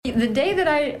The day that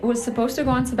I was supposed to go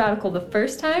on sabbatical the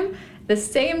first time, the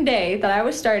same day that I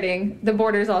was starting, the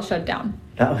borders all shut down.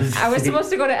 I was supposed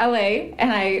to go to LA,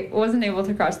 and I wasn't able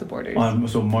to cross the borders.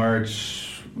 So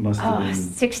March must have been...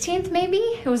 16th, maybe?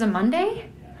 It was a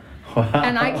Monday. Wow.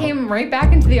 And I came right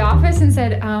back into the office and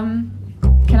said,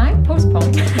 can I postpone?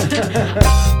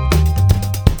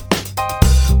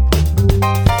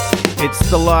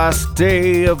 It's the last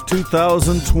day of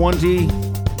 2020.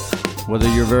 Whether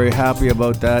you're very happy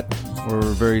about that or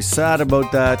very sad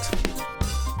about that,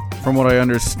 from what I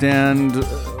understand,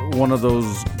 one of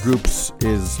those groups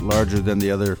is larger than the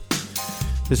other.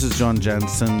 This is John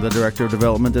Jensen, the Director of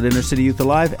Development at Inner City Youth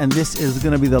Alive, and this is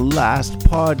going to be the last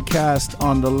podcast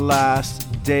on the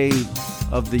last day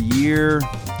of the year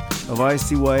of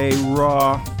ICYA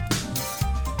Raw.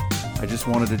 I just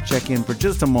wanted to check in for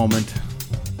just a moment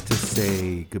to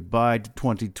say goodbye to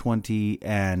 2020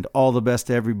 and all the best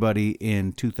to everybody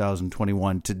in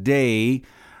 2021. Today,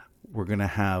 we're going to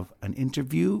have an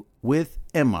interview with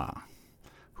Emma,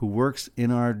 who works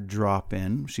in our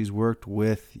drop-in. She's worked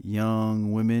with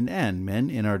young women and men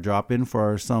in our drop-in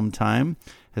for some time,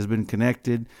 has been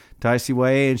connected to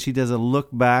ICYA, and she does a look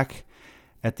back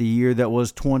at the year that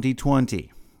was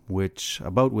 2020,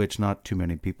 about which not too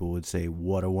many people would say,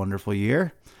 what a wonderful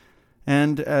year.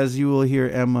 And as you will hear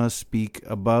Emma speak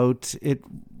about, it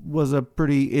was a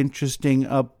pretty interesting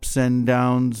ups and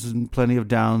downs and plenty of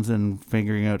downs and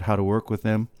figuring out how to work with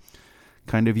them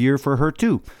kind of year for her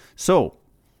too. So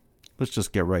let's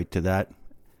just get right to that.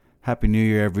 Happy New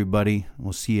Year, everybody.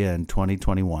 We'll see you in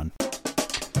 2021.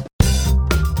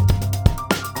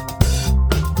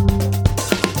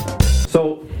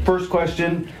 So first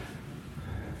question.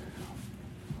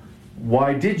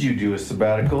 Why did you do a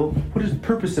sabbatical? What is the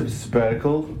purpose of a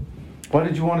sabbatical? Why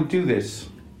did you want to do this?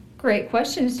 Great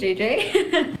questions,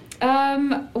 JJ.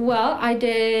 Well, I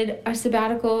did a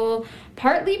sabbatical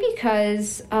partly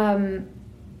because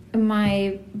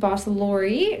my boss,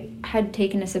 Lori, had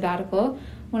taken a sabbatical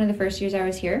one of the first years I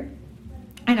was here.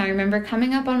 And I remember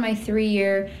coming up on my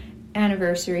 3-year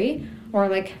anniversary, or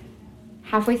like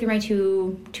halfway through my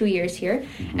two years here.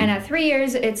 Mm-hmm. And at 3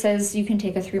 years, it says you can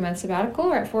take a 3-month sabbatical,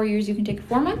 or at 4 years, you can take a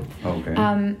 4-month. Okay.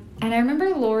 And I remember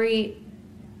Lori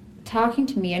talking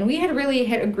to me, and we had really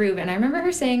hit a groove. And I remember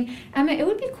her saying, Emma, it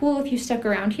would be cool if you stuck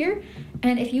around here.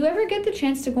 And if you ever get the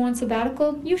chance to go on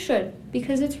sabbatical, you should,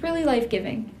 because it's really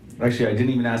life-giving. Actually, I didn't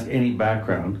even ask any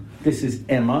background. This is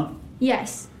Emma.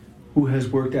 Yes. Who has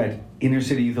worked at Inner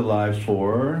City Youth Alive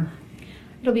for...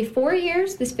 It'll be 4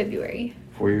 years this February.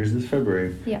 4 years this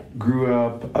February. Yeah. Grew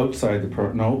up outside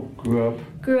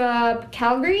Grew up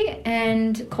Calgary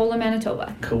and Cola,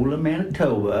 Manitoba.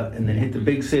 And then hit the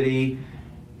big city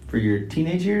for your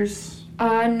teenage years?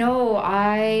 No,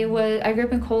 I grew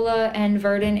up in Cola and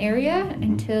Verdun area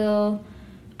until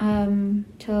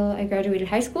I graduated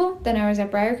high school. Then I was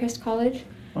at Briarcrest College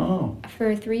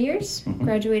for 3 years. Mm-hmm.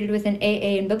 Graduated with an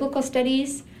AA in Biblical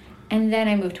Studies. And then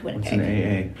I moved to Winnipeg. What's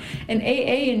an AA? An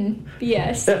AA and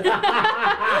BS.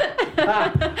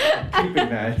 Keeping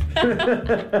that.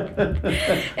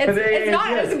 It's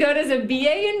not as good as a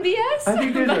BA and BS. I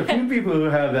think there's a few people who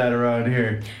have that around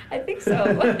here. I think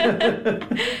so.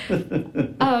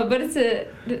 But it's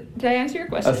did I answer your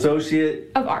question? Associate?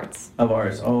 Of Arts. Of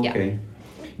Arts, okay.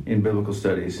 Yeah. In Biblical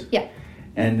Studies. Yeah.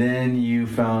 And then you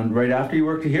found, right after you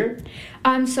worked here?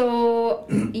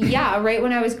 Right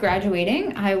when I was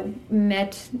graduating, I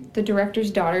met the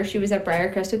director's daughter. She was at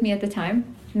Briarcrest with me at the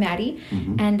time, Maddie.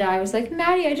 Mm-hmm. And I was like,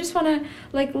 Maddie, I just want to,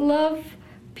 love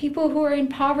people who are in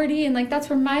poverty, and, that's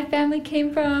where my family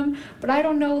came from. But I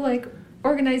don't know,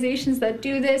 organizations that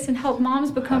do this and help moms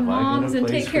become moms and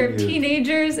take care of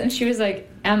teenagers. And she was like,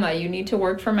 Emma, you need to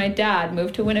work for my dad.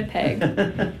 Move to Winnipeg.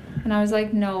 And I was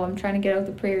like, no, I'm trying to get out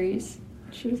the prairies.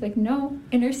 She was like, no,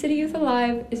 Inner City Youth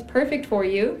Alive is perfect for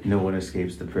you. No one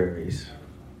escapes the prairies.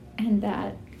 And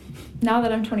now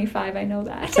that I'm 25, I know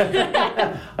that.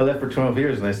 I left for 12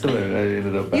 years and I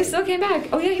ended up back. You still came back.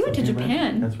 Oh, yeah, you went to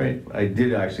Japan. That's right. I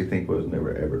did actually think I was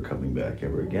never, ever coming back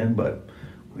ever again, but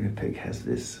Winnipeg has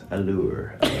this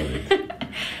allure about it.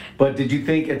 But did you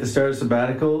think at the start of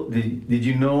sabbatical, did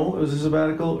you know it was a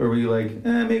sabbatical? Or were you like,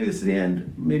 maybe this is the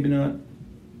end, maybe not?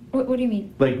 What do you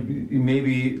mean? Were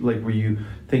you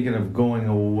thinking of going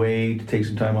away to take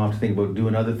some time off to think about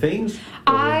doing other things?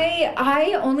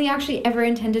 I only actually ever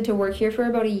intended to work here for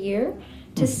about a year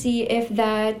to see if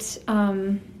that,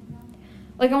 I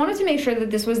wanted to make sure that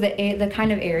this was the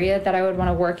kind of area that I would want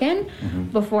to work in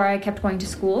before I kept going to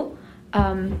school,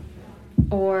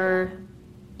 or,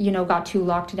 got too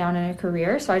locked down in a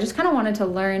career. So I just kind of wanted to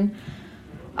learn,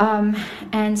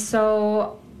 and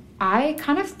so I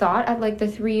kind of thought at like the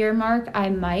 3-year mark I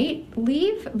might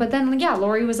leave, but then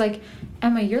Lori was like,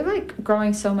 Emma, you're like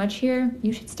growing so much here.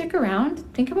 You should stick around.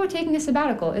 Think about taking a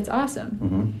sabbatical. It's awesome.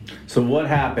 Mm-hmm. So what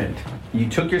happened? You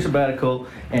took your sabbatical,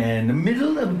 and in the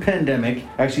middle of the pandemic,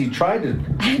 actually you tried to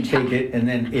take it, and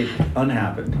then it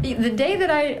unhappened. The day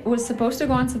that I was supposed to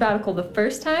go on sabbatical the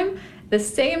first time, the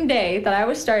same day that I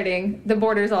was starting, the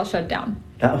borders all shut down.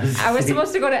 I was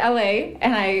supposed to go to LA,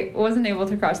 and I wasn't able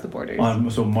to cross the borders.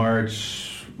 So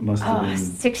March must have been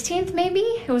 16th, maybe?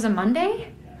 It was a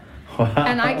Monday. Wow.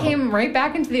 And I came right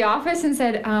back into the office and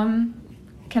said,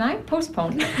 can I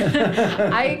postpone?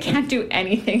 I can't do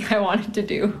anything I wanted to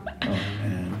do. Oh,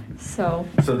 man. So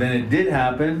then it did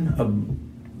happen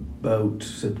about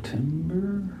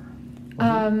September?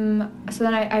 So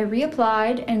then I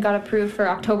reapplied and got approved for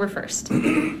October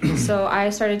 1st. So I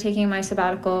started taking my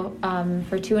sabbatical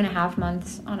for 2.5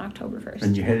 months on October 1st.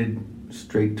 And you headed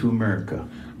straight to America.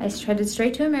 I headed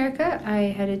straight to America.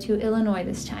 I headed to Illinois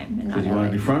this time. Because you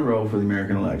want to be front row for the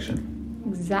American election.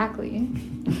 Exactly.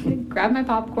 Grab my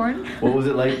popcorn. What was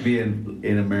it like being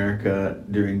in America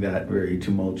during that very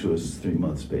tumultuous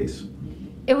 3-month space?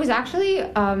 It was actually...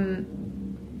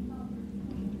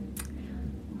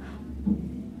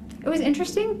 It was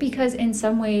interesting because in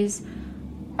some ways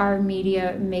our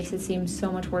media makes it seem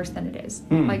so much worse than it is.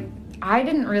 Like, I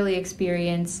didn't really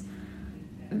experience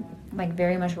like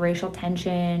very much racial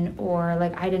tension, or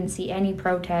like I didn't see any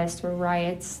protests or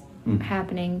riots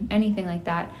happening, anything like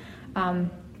that.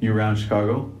 You around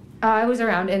Chicago? I was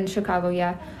around in Chicago,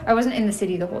 yeah. I wasn't in the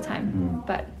city the whole time,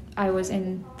 but I was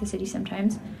in the city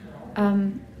sometimes.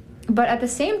 But at the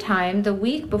same time, the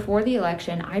week before the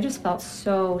election, I just felt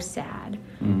so sad.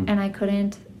 And I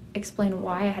couldn't explain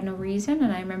why. I had no reason.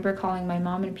 And I remember calling my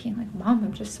mom and being like, Mom,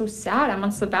 I'm just so sad. I'm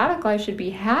on sabbatical. I should be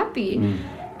happy.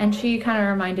 And she kind of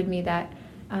reminded me that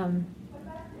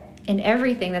in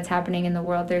everything that's happening in the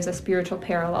world, there's a spiritual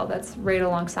parallel that's right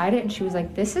alongside it. And she was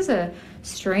like, this is a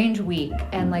strange week.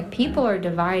 And like people are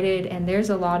divided, and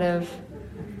there's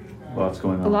Lots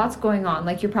going on.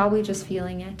 Like, you're probably just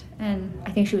feeling it. And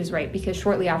I think she was right, because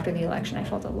shortly after the election, I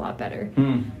felt a lot better.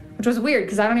 Which was weird,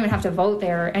 because I don't even have to vote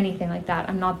there or anything like that.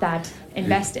 I'm not that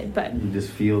invested, but... You just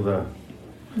feel the...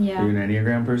 Yeah. Are you an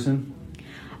Enneagram person?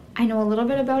 I know a little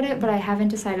bit about it, but I haven't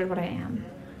decided what I am.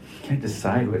 You can't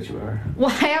decide what you are. Well,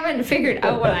 I haven't figured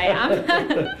out what I am.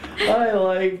 I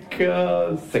like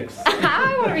 6.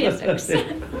 I want to be a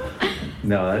 6.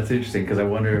 No, that's interesting, because I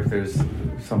wonder if there's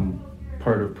some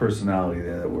part of personality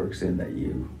there that works in that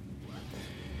you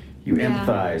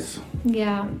empathize.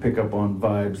 Yeah. And pick up on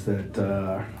vibes that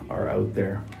are out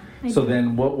there. So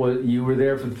then you were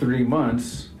there for 3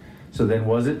 months. So then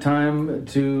was it time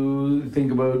to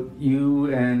think about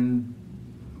you and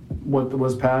what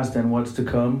was past and what's to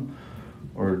come?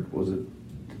 Or was it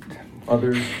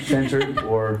other-centered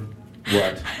or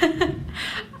what?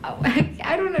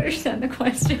 I don't understand the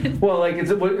question. Well, like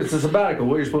it's a sabbatical.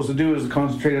 What you're supposed to do is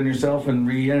concentrate on yourself and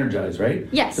re-energize, right?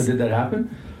 Yes. So did that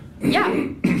happen? Yeah,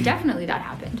 definitely that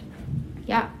happened.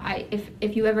 Yeah,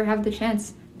 if you ever have the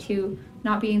chance to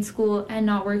not be in school and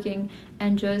not working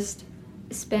and just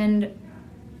spend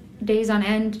days on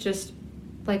end just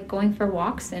like going for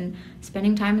walks and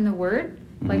spending time in the Word,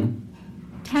 like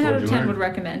 10 out of 10 would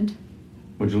recommend.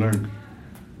 What'd you learn?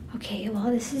 Okay, well,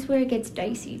 this is where it gets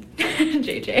dicey,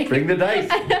 JJ. Bring the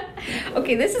dice.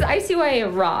 Okay, this is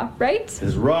ICYA Raw, right? This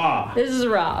is raw. This is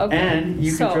raw, okay. And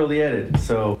you control the edit,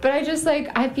 so... But I just, like,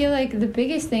 I feel like the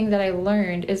biggest thing that I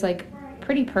learned is, like,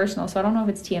 pretty personal, so I don't know if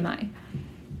it's TMI.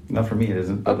 Not for me, it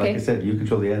isn't. But like I said, you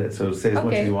control the edit, so say as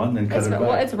much as you want, and then cut it back.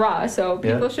 Well, it's raw, so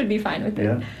people should be fine with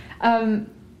it. Yeah.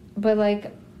 But,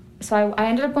 like... So I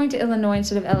ended up going to Illinois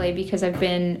instead of LA because I've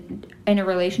been in a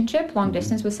relationship, long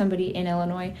distance, with somebody in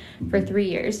Illinois for 3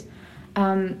 years.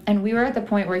 And we were at the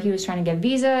point where he was trying to get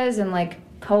visas, and like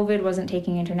COVID wasn't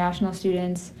taking international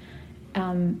students.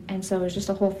 And so it was just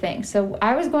a whole thing. So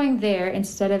I was going there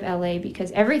instead of LA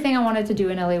because everything I wanted to do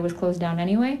in LA was closed down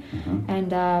anyway.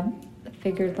 And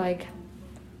figured like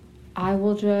I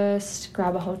will just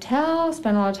grab a hotel,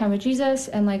 spend a lot of time with Jesus,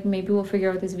 and like maybe we'll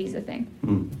figure out this visa thing.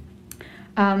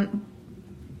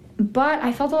 But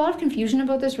I felt a lot of confusion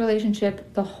about this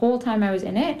relationship the whole time I was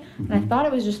in it, and I thought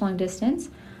it was just long distance.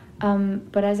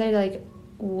 But as I like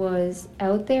was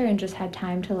out there and just had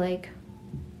time to like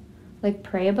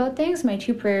pray about things, my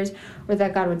 2 prayers were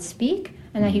that God would speak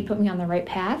and that He'd put me on the right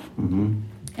path.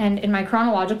 And in my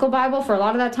chronological Bible, for a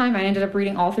lot of that time, I ended up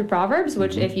reading all through Proverbs,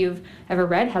 which, if you've ever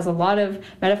read, has a lot of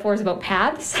metaphors about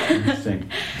paths. Interesting.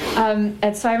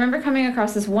 And so I remember coming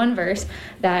across this one verse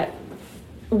that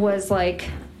was like,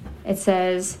 it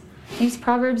says, these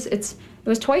Proverbs, it's it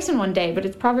was twice in one day, but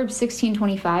it's Proverbs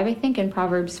 16:25, I think, and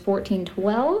Proverbs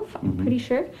 14:12, I'm pretty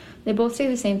sure. They both say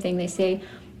the same thing. They say,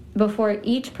 before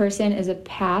each person is a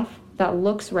path that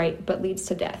looks right but leads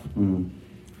to death. And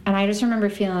I just remember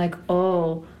feeling like,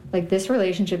 oh, like this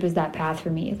relationship is that path for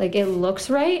me. Like it looks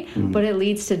right, but it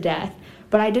leads to death.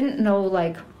 But I didn't know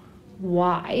like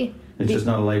why. It's just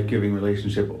not a life-giving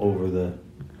relationship over the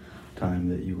time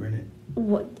that you were in it.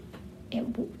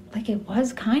 It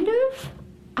was kind of,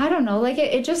 I don't know, like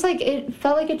it just like, it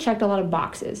felt like it checked a lot of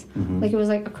boxes. Like it was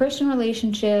like a Christian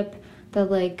relationship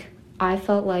that like, I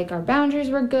felt like our boundaries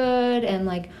were good, and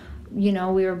like, you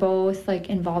know, we were both like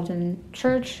involved in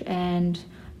church and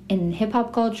in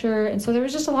hip-hop culture, and so there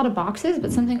was just a lot of boxes,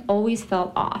 but something always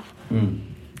felt off.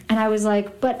 And I was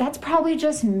like, but that's probably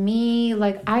just me,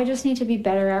 like I just need to be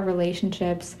better at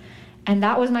relationships. And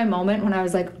that was my moment when I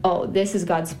was like, oh, this is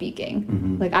God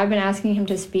speaking. Like I've been asking him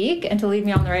to speak and to lead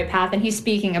me on the right path, and he's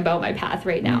speaking about my path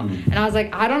right now. And I was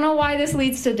like, I don't know why this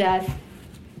leads to death,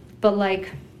 but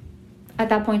like at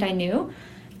that point I knew.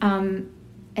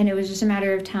 And it was just a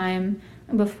matter of time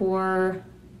before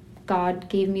God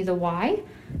gave me the why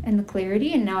and the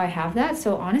clarity, and now I have that.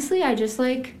 So honestly, I just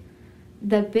like,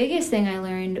 the biggest thing I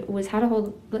learned was how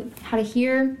to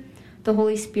hear the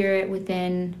Holy Spirit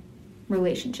within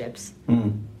relationships.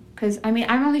 Because I mean,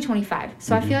 I'm only 25,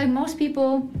 so I feel like most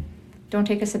people don't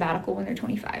take a sabbatical when they're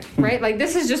 25, right? Like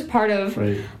this is just part of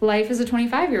life as a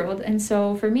 25-year-old. And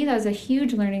so for me, that was a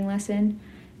huge learning lesson,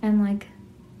 and like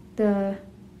the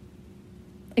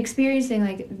experiencing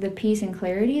like the peace and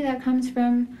clarity that comes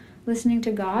from listening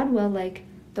to God while like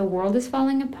the world is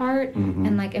falling apart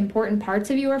and like important parts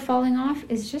of you are falling off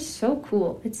is just so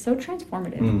cool. It's so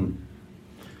transformative.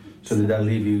 So did that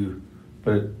leave you,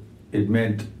 but it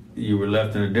meant you were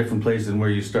left in a different place than where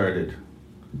you started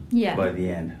by the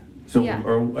end. So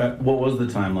or what was the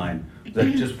timeline? Was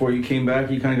that just before you came back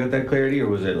you kind of got that clarity, or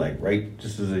was it like right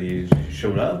just as you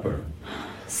showed up? Or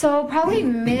so probably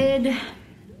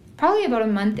about a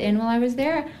month in while I was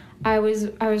there, I was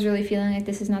really feeling like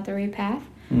this is not the right path.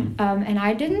 And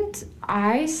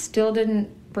I still didn't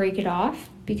break it off,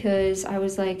 because I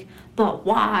was like, but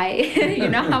why? You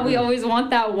know how we always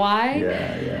want that why?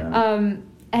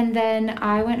 And then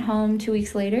I went home 2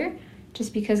 weeks later,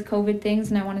 just because COVID things,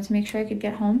 and I wanted to make sure I could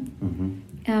get home.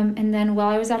 And then while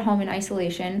I was at home in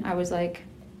isolation, I was like,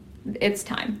 it's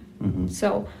time.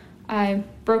 So I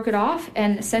broke it off,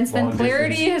 and since then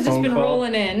clarity has just been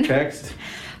rolling in. Text?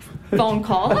 Phone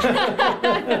call.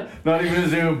 Not even a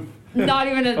Zoom. Not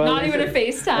even a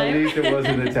FaceTime. At least it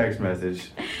wasn't a text message.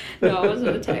 No, it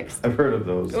wasn't a text. I've heard of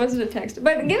those. It wasn't a text.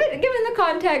 But given the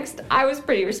context, I was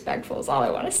pretty respectful is all I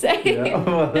want to say. Yeah,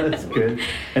 well, that's good.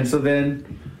 And so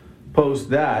then,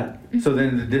 post that, so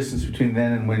then the distance between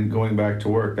then and when going back to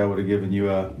work, that would have given you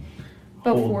about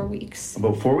 4 weeks.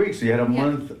 About 4 weeks. So you had a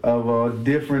month of a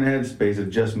different headspace, of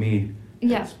just me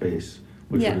headspace,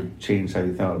 which would have changed how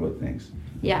you thought about things.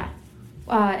 Yeah.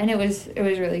 And it was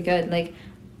really good. Like,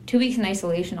 2 weeks in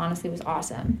isolation, honestly, was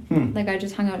awesome. Like, I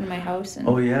just hung out in my house. And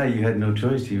you had no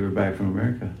choice. You were back from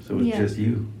America, so it was just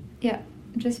you. Yeah,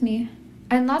 just me.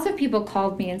 And lots of people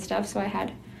called me and stuff, so I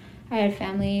had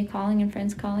family calling and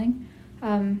friends calling.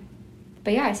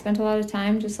 But yeah, I spent a lot of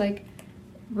time just, like,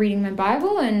 reading my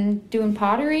Bible and doing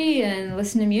pottery and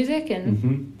listening to music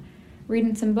and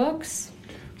reading some books.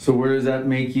 So where does that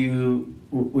make you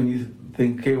when you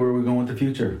think, okay, where are we going with the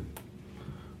future?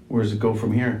 Where does it go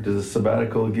from here? Does a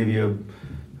sabbatical give you a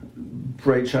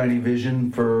bright, shiny vision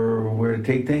for where to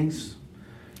take things?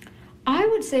 I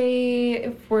would say,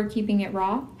 if we're keeping it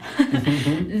raw,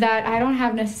 that I don't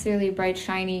have necessarily a bright,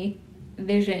 shiny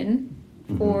vision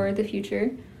for the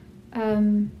future.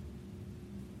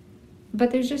 But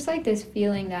there's just like this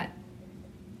feeling that,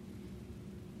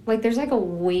 like, there's like a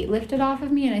weight lifted off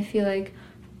of me, and I feel like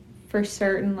for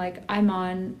certain, like, I'm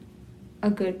on a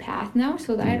good path now.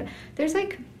 So that there's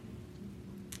like,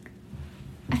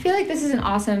 I feel like this is an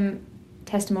awesome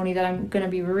testimony that I'm going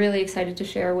to be really excited to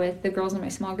share with the girls in my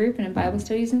small group and in Bible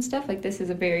studies and stuff. Like, this is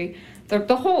a very,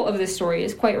 the whole of this story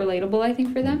is quite relatable, I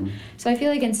think, for them. So I feel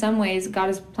like in some ways God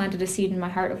has planted a seed in my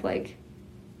heart of like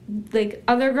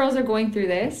other girls are going through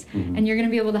this, and you're going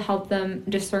to be able to help them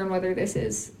discern whether this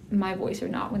is my voice or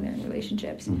not when they're in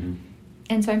relationships.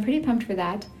 And so I'm pretty pumped for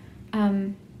that.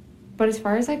 But as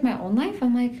far as like my own life,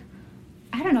 I'm like,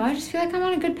 I don't know, I just feel like I'm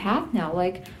on a good path now.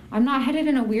 Like, I'm not headed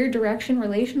in a weird direction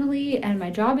relationally, and my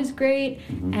job is great,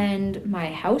 and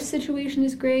my house situation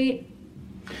is great.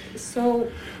 So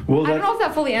I don't know if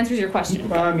that fully answers your question.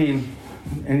 Well, I mean,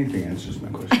 anything answers my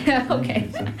question. Okay.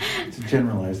 It's a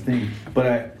generalized thing.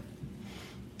 But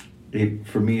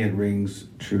for me, it rings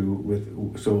true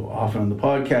with so often on the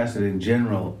podcast and in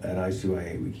general at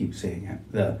ICYA, we keep saying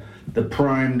the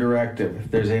prime directive,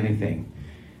 if there's anything,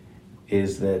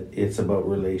 is that it's about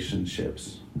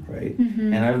relationships, right?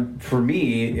 Mm-hmm. And for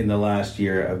me, in the last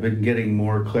year, I've been getting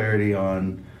more clarity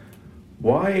on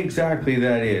why exactly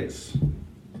that is.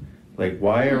 Like,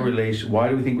 why do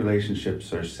we think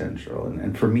relationships are central?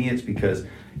 And for me, it's because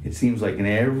it seems like in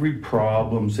every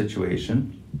problem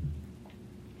situation,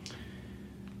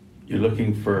 you're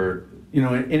looking for, in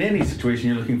any situation,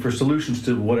 you're looking for solutions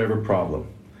to whatever problem.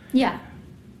 Yeah.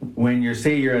 When you're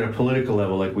at a political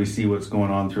level, like we see what's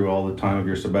going on through all the time of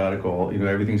your sabbatical,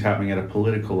 everything's happening at a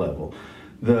political level.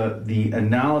 The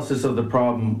analysis of the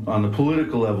problem on the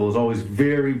political level is always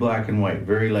very black and white,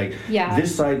 very like,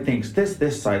 this side thinks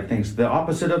this side thinks the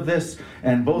opposite of this,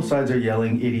 and both sides are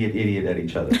yelling idiot, idiot at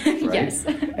each other, right? Yes.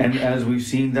 And as we've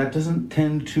seen, that doesn't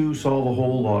tend to solve a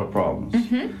whole lot of problems.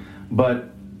 Mm-hmm. But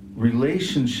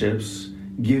relationships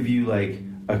give you like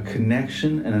a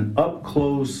connection and an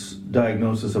up-close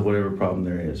diagnosis of whatever problem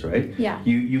there is, right? Yeah.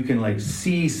 You can like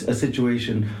see a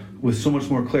situation with so much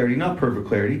more clarity, not perfect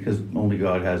clarity, because only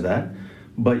God has that,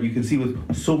 but you can see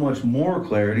with so much more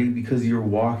clarity because you're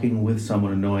walking with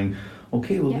someone and knowing,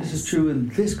 okay, well, this is true in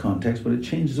this context, but it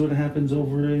changes when it happens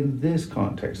over in this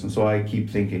context. And so I keep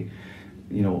thinking,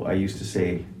 I used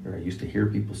to hear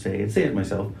people say, and say it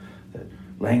myself, that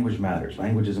language matters.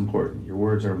 Language is important. Your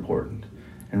words are important.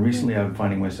 And recently I'm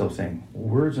finding myself saying,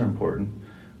 words are important,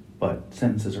 but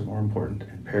sentences are more important,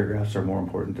 and paragraphs are more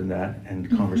important than that,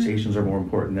 and conversations are more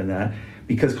important than that,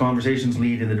 because conversations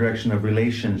lead in the direction of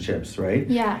relationships, right?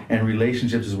 Yeah. And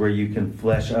relationships is where you can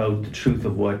flesh out the truth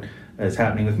of what is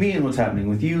happening with me and what's happening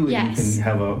with you, and you can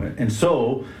have and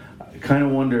so I kind of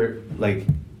wonder, like,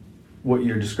 what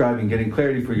you're describing, getting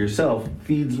clarity for yourself,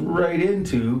 feeds right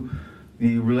into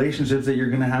the relationships that you're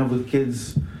going to have with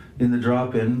kids in the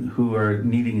drop-in who are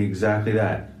needing exactly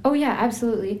that. Oh yeah,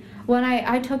 absolutely. When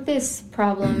I took this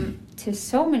problem to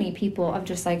so many people of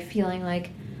just like feeling like,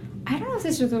 I don't know if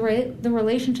this is the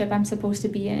relationship I'm supposed to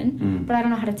be in, but I don't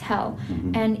know how to tell.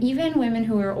 Mm-hmm. And even women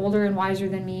who are older and wiser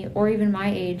than me, or even my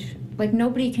age, like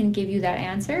nobody can give you that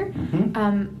answer.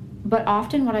 Mm-hmm. But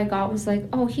often what I got was like,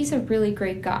 oh, he's a really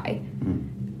great guy.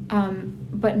 Mm-hmm.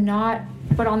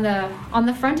 But on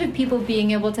the front of people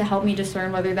being able to help me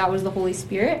discern whether that was the Holy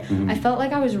Spirit, I felt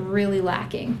like I was really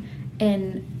lacking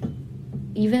in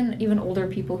even older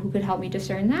people who could help me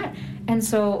discern that. And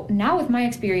so now with my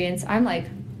experience, I'm like,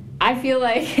 I feel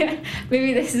like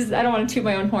maybe I don't want to toot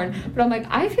my own horn, but I'm like,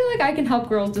 I feel like I can help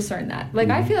girls discern that. Like,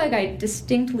 I feel like I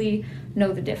distinctly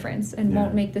know the difference and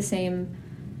won't make the same,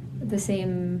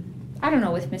 I don't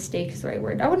know if mistake is the right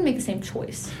word. I wouldn't make the same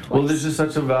choice twice. Well, there's just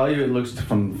such a value. It looks,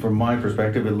 from my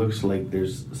perspective, it looks like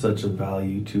there's such a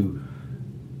value to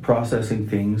processing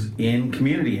things in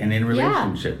community and in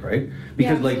relationship, right?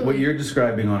 Because like what you're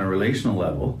describing on a relational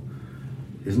level,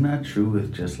 isn't that true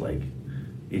with just like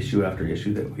issue after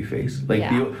issue that we face? Like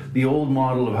the old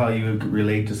model of how you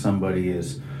relate to somebody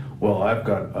is, well, I've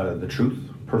got the truth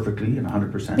perfectly and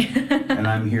 100%, and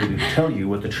I'm here to tell you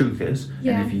what the truth is,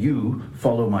 and if you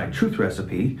follow my truth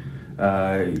recipe,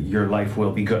 your life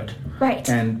will be good. Right.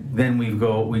 And then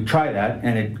we try that,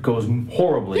 and it goes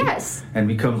horribly. Yes. And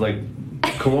becomes like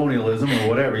colonialism or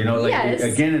whatever,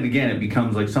 again and again it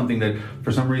becomes like something that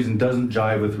for some reason doesn't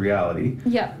jive with reality.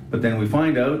 Yeah. But then we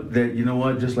find out that,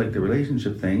 just like the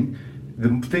relationship thing,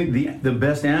 the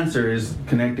best answer is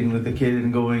connecting with the kid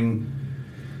and going,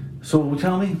 so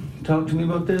talk to me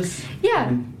about this. Yeah.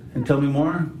 And tell me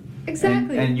more.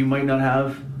 Exactly. And you might not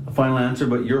have a final answer,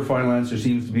 but your final answer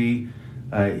seems to be,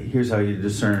 here's how you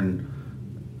discern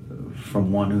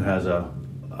from one who has a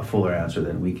fuller answer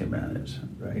than we can manage,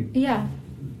 right? Yeah.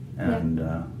 And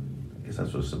I guess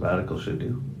that's what a sabbatical should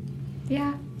do.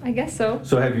 Yeah, I guess so.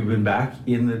 So have you been back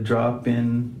in the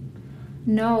drop-in?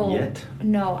 No. Yet?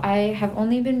 No, I have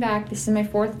only been back. This is my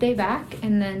 4th day back,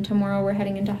 and then tomorrow we're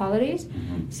heading into holidays.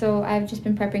 Mm-hmm. So I've just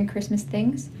been prepping Christmas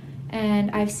things, and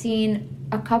I've seen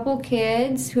a couple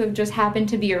kids who have just happened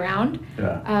to be around.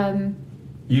 Yeah.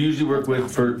 You usually work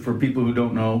with, for people who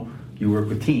don't know, you work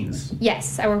with teens.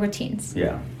 Yes, I work with teens.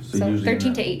 Yeah. So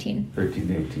 13 to 18. 13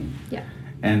 to 18. Yeah.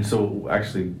 And so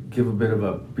actually give a bit of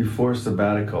a, before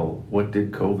sabbatical, what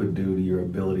did COVID do to your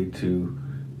ability to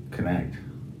connect?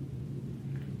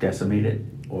 Decimate it?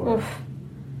 Or? Oof.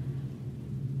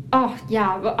 Oh,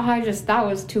 yeah, but that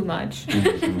was too much.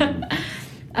 Mm-hmm.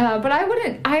 But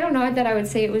I don't know that I would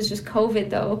say it was just COVID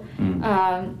though.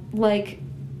 Like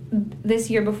this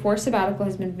year before sabbatical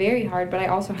has been very hard, but I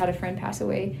also had a friend pass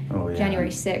away January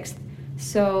 6th.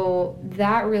 So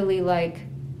that really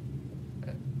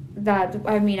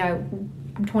I'm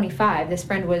 25. This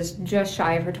friend was just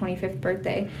shy of her 25th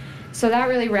birthday. So that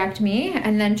really wrecked me.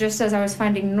 And then just as I was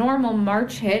finding normal,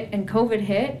 March hit and COVID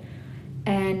hit.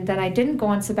 And then I didn't go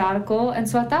on sabbatical. And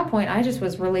so at that point, I just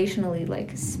was relationally,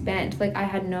 like, spent. Like, I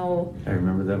had no... I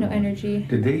remember that. No energy.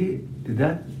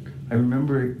 I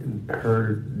remember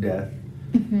her death.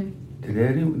 Mm-hmm.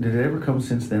 Did it ever come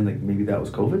since then? Like, maybe that was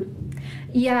COVID?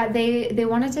 Yeah, they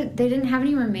didn't have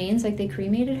any remains, like they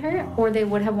cremated her, or they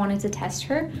would have wanted to test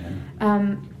her.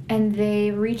 Yeah. And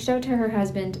they reached out to her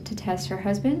husband to test her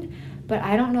husband, but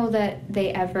I don't know that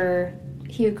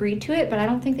he agreed to it, but I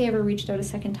don't think they ever reached out a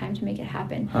second time to make it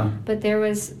happen. Huh. But there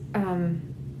was,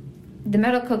 the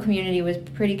medical community was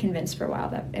pretty convinced for a while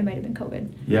that it might have been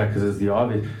COVID. Yeah, because it's the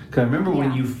obvious. Because I remember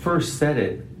when Yeah. you first said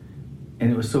it, and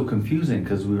it was so confusing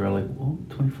because we were like, well,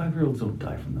 25-year-olds don't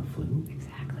die from the flu.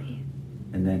 Exactly.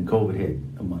 And then COVID hit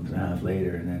a month and a half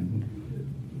later, and then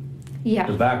Yeah.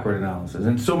 the backward analysis.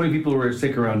 And so many people were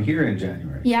sick around here in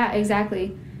January. Yeah,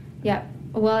 exactly. Yeah.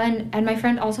 Well, and my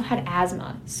friend also had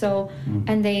asthma. So,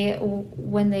 and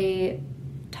when they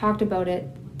talked about it,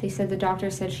 they said the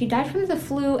doctor said she died from the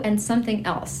flu and something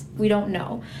else. We don't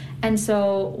know. And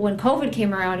so when COVID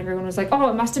came around, everyone was like,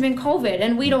 "Oh, it must have been COVID,"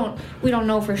 and we don't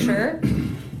know for sure,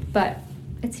 but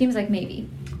it seems like maybe.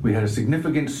 We had a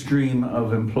significant stream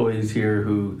of employees here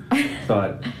who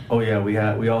thought, "Oh yeah, we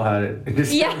all had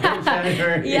it." Yeah,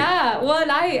 yeah. Well,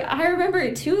 and I remember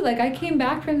it too. Like, I came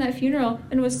back from that funeral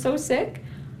and was so sick,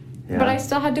 Yeah. but I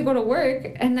still had to go to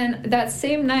work. And then that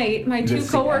same night, my two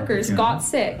coworkers got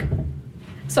sick.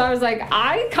 So I was like,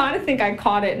 I kind of think I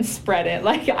caught it and spread it.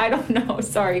 Like, I don't know.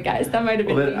 Sorry, guys. That might have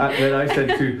been me. Then I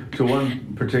said to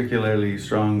one particularly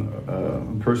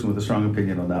strong person with a strong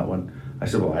opinion on that one, I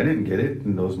said, well, I didn't get it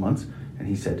in those months. And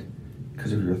he said,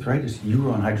 because of your arthritis, you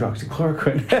were on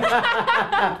hydroxychloroquine. Okay,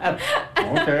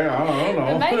 I don't know.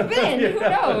 It might have been. Who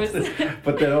knows?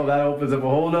 But then that opens up a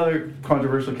whole other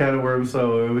controversial can of worms,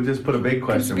 so it would just put a big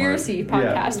question mark. Conspiracy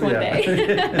podcast one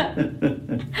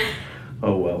day.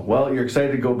 Oh, well. Well, you're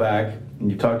excited to go back, and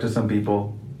you talked to some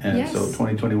people, and Yes. so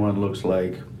 2021 looks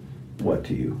like what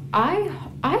to you? I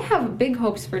have big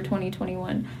hopes for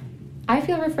 2021. I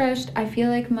feel refreshed. I feel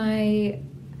like my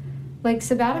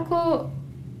sabbatical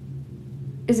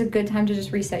is a good time to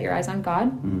just reset your eyes on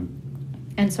God. Mm.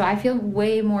 And so I feel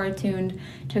way more attuned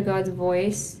to God's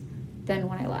voice than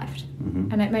when I left.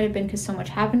 Mm-hmm. And it might have been because so much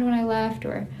happened when I left,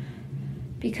 or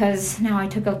because now I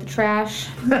took out the trash,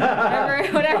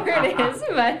 whatever it is.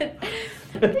 But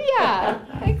yeah,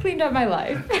 I cleaned up my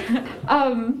life.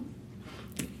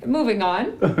 Moving on.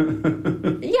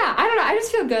 Yeah, I don't know. I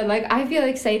just feel good. Like, I feel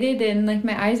excited, and like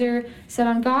my eyes are set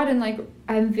on God, and like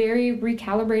I'm very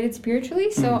recalibrated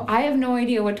spiritually. So I have no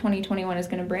idea what 2021 is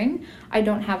going to bring. I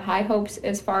don't have high hopes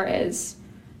as far as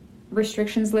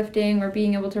restrictions lifting or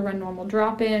being able to run normal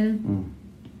drop-in.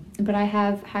 But I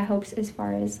have high hopes as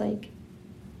far as like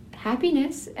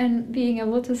happiness and being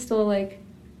able to still like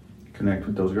Connect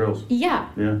with those girls. Yeah,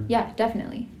 Yeah. yeah,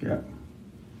 definitely. Yeah.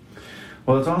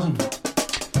 Well, that's awesome.